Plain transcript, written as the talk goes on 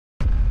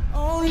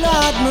Oh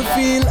Lord, me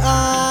feel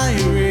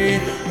irie.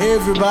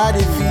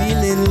 Everybody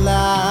feeling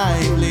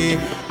lively.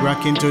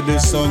 Rocking to the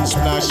sun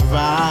splash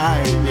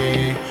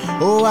vibe.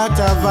 Oh, what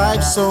a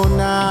vibe so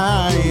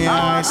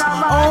nice.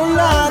 Oh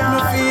Lord, me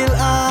feel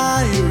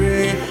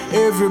irie.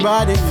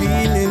 Everybody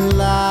feeling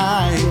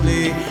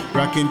lively.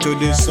 Rocking to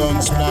the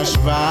sun splash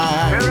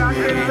vibe.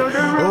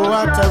 Oh,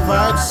 what a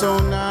vibe so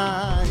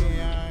nice.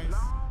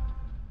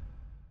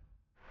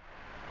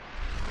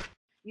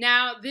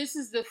 Now, this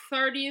is the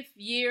 30th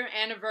year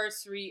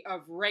anniversary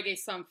of Reggae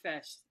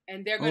Sumfest,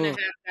 and they're going to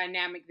have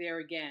Dynamq there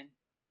again.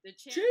 The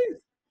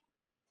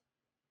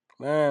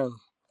Man,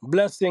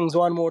 blessings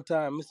one more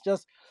time. It's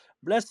just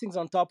blessings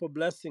on top of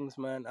blessings,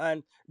 man.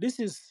 And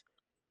this is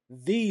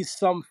the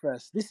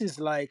Sumfest. This is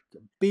like a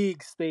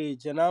big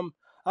stage, and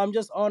I'm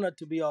just honored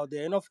to be out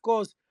there. And of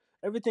course,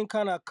 everything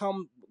kind of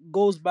come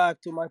goes back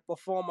to my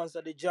performance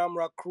at the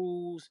Jamrock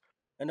Cruise,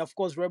 and of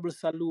course Rebel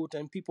Salute,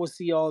 and people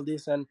see all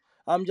this, and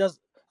I'm just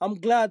I'm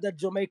glad that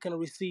Jamaican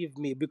received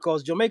me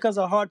because Jamaicans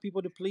are hard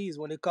people to please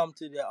when it comes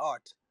to their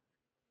art.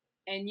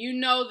 And you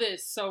know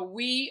this, so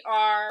we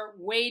are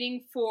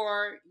waiting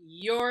for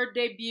your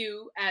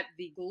debut at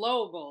the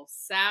Global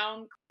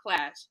Sound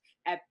Clash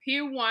at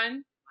Pier 1,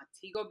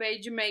 Montego Bay,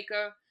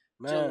 Jamaica,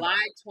 Man,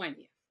 July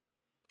 20th.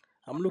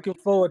 I'm looking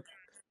forward.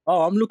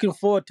 Oh, I'm looking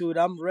forward to it.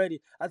 I'm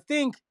ready. I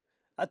think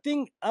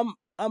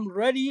I'm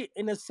ready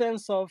in a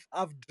sense of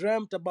I've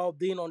dreamt about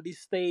being on this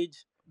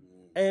stage,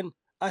 and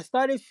I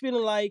started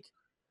feeling like,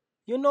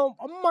 I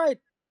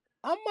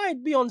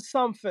might be on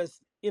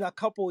Sumfest in a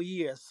couple of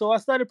years. So I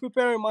started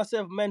preparing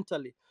myself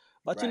mentally.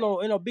 But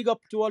Right. big up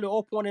to all the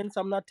opponents.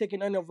 I'm not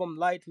taking any of them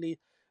lightly.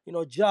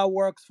 Jah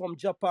Works from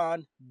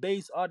Japan,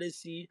 Bass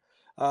Odyssey,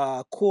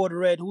 Code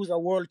Red, who's a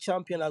world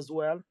champion as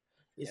well.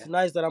 It's Yeah.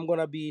 nice that I'm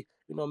gonna be,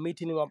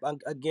 meeting him up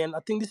again. I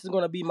think this is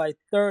gonna be my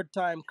third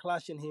time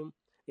clashing him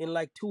in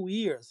like 2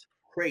 years.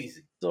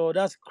 Crazy. So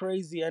that's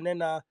crazy. And then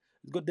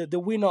the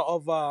winner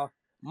of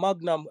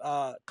Magnum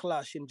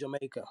clash in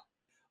Jamaica.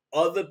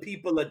 Other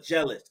people are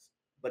jealous,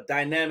 but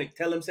Dynamq.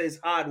 Tell him say it's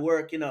hard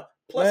work,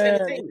 plus Man,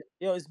 entertainment.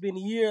 it's been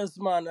years,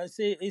 man. I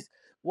say it's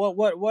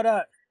what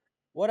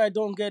I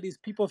don't get is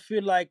people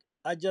feel like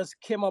I just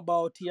came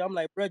about here. I'm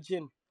like,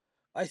 Regin,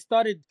 I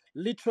started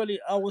literally.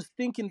 I was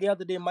thinking the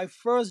other day, my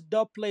first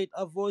dub plate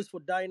I voiced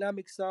for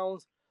Dynamq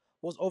Sounds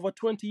was over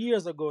 20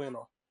 years ago,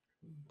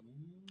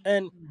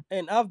 and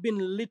I've been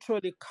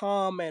literally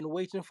calm and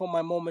waiting for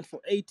my moment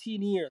for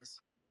 18 years,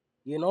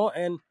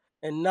 and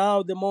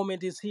now the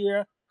moment is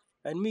here.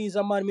 And me as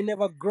a man, me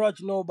never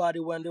grudge nobody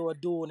when they were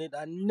doing it.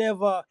 I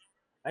never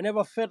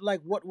felt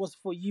like what was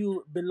for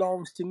you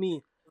belongs to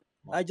me.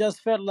 I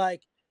just felt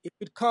like if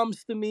it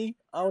comes to me,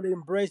 I would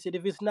embrace it.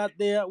 If it's not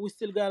there, we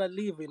still gotta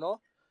live.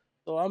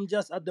 So I'm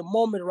just at the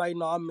moment right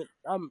now.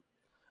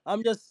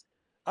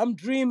 I'm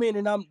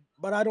dreaming,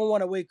 but I don't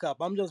want to wake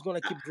up. I'm just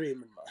gonna keep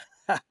dreaming,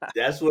 man.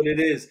 That's what it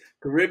is.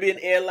 Caribbean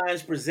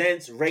Airlines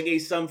presents Reggae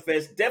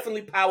Sumfest,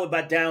 definitely powered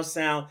by Down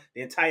Sound.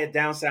 The entire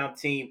Down Sound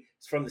team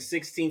is from the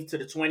 16th to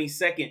the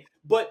 22nd.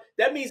 But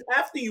that means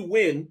after you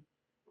win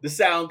the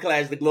Sound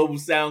Clash, the Global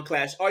Sound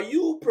Clash, are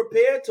you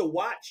prepared to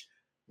watch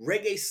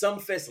Reggae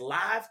Sumfest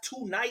live,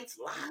 2 nights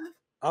live?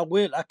 I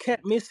will. I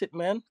can't miss it,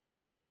 man.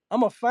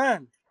 I'm a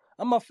fan.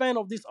 I'm a fan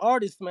of this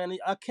artist, man.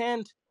 I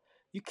can't.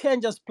 You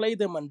can't just play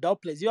them on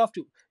dub plays. You have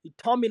to.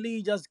 Tommy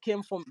Lee just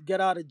came from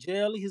get out of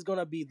jail. He's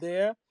gonna be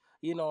there.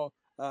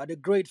 The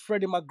great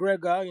Freddie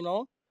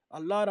McGregor. A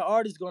lot of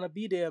artists gonna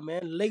be there,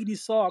 man. Lady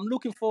Saw. I'm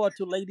looking forward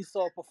to Lady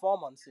Saw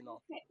performance.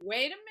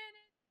 Wait a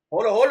minute.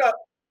 Hold up.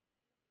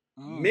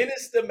 Mm.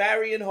 Minister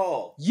Marion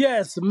Hall.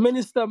 Yes,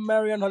 Minister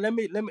Marion Hall. Let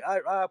me.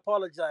 I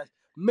apologize,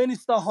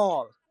 Minister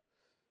Hall.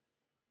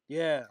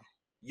 Yeah.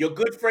 Your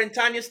good friend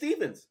Tanya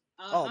Stevens.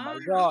 Oh Uh-huh. my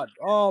God.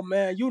 Oh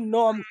man.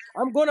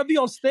 I'm gonna be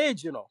on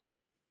stage.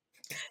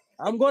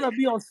 I'm gonna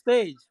be on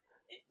stage.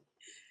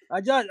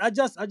 I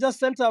just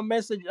sent her a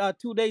message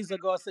 2 days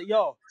ago. I said,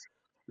 "Yo,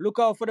 look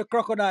out for the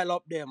crocodile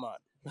up there, man."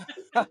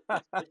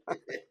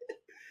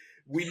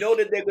 We know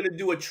that they're going to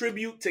do a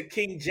tribute to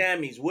King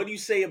Jammies. What do you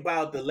say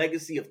about the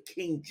legacy of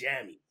King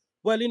Jammies?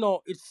 Well,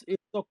 it's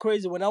so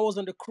crazy. When I was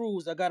on the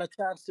cruise, I got a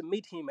chance to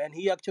meet him, and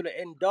he actually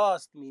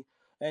endorsed me.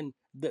 And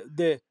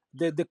the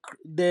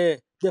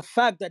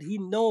fact that he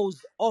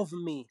knows of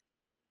me,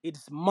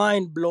 it's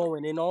mind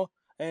blowing.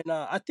 And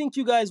I think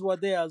you guys were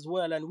there as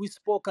well, and we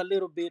spoke a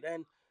little bit.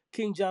 And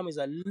King Jam is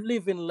a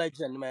living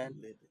legend,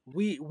 man.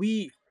 We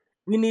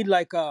need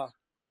like a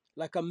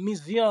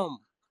museum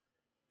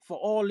for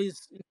all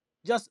his,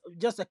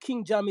 just a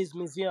King Jammy's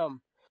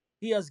museum.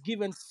 He has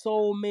given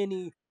so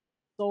many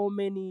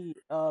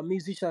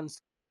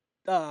musicians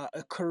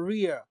a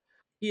career.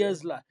 Yeah.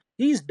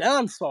 He's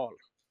dancehall,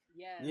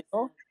 you Yes.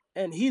 know,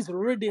 and his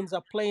rhythms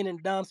are playing in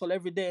dancehall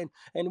every day.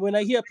 And when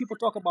I hear people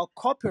talk about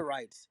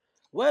copyrights,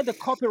 where are the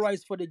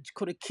copyrights for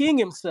the king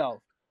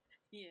himself?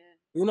 Yeah.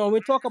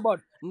 We talk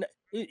about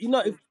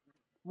if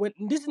when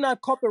this is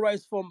not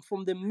copyrights from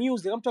the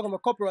music. I'm talking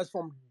about copyrights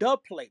from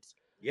dub plates.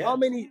 How Yeah.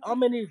 many how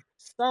many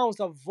sounds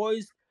of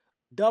voice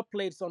dub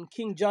plates on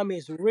King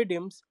Jammy's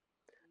rhythms?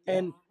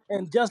 Yeah.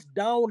 and just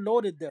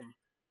downloaded them,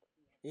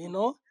 you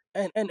know,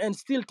 and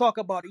still talk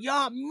about it.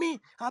 Yeah, me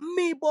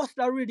boss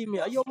that ready me.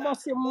 You Busta.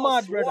 must be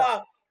mad,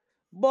 brother.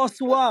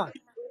 Bonsoir. Boss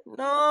what?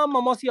 Nah,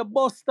 man, must be a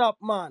boss stop,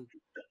 man.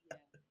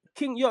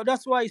 King, yo,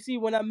 that's why I see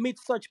when I meet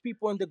such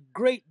people in the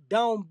great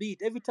downbeat.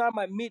 Every time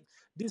I meet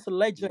these Mm,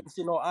 legends,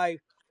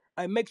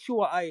 I make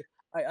sure I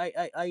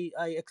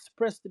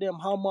express to them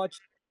how much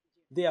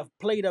they have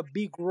played a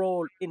big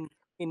role in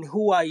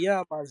who I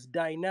am as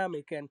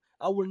Dynamq, and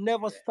yeah. I will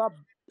never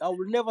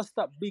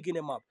stop bigging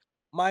them up.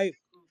 My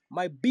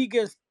my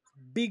biggest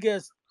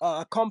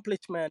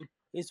accomplishment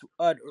is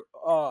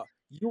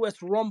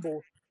US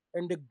Rumble,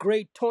 and the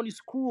great Tony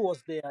Screw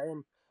was there,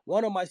 and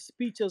one of my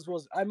speeches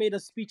was I made a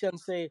speech and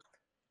say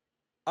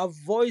I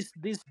voiced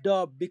this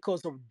dub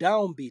because of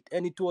downbeat,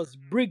 and it was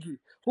Briggy.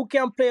 Who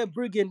can play a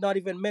Briggy and not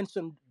even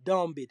mention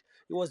downbeat?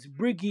 It was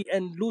Briggy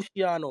and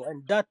Luciano,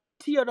 and that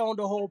teared down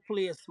the whole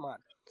place, man.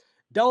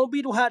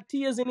 Downbeat had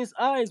tears in his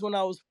eyes when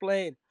I was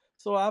playing,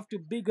 so I have to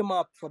big him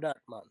up for that,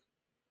 man.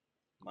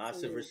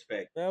 Massive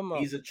respect. Yeah, man.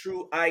 He's a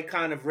true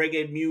icon of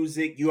reggae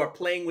music. You are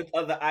playing with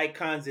other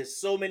icons. There's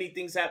so many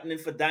things happening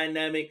for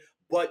Dynamq,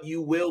 but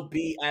you will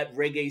be at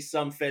Reggae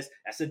Sumfest.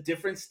 That's a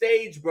different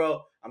stage,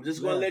 bro. I'm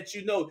just gonna Yeah, let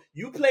you know.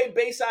 You played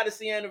Bass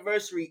Odyssey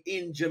Anniversary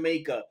in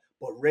Jamaica,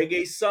 but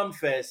Reggae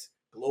Sumfest,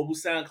 Global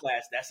Sound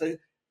Class, that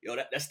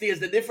steers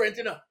the difference,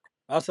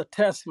 that's a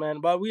test, man.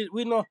 But we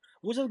know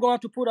we just going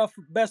to put our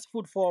best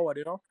foot forward,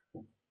 you know.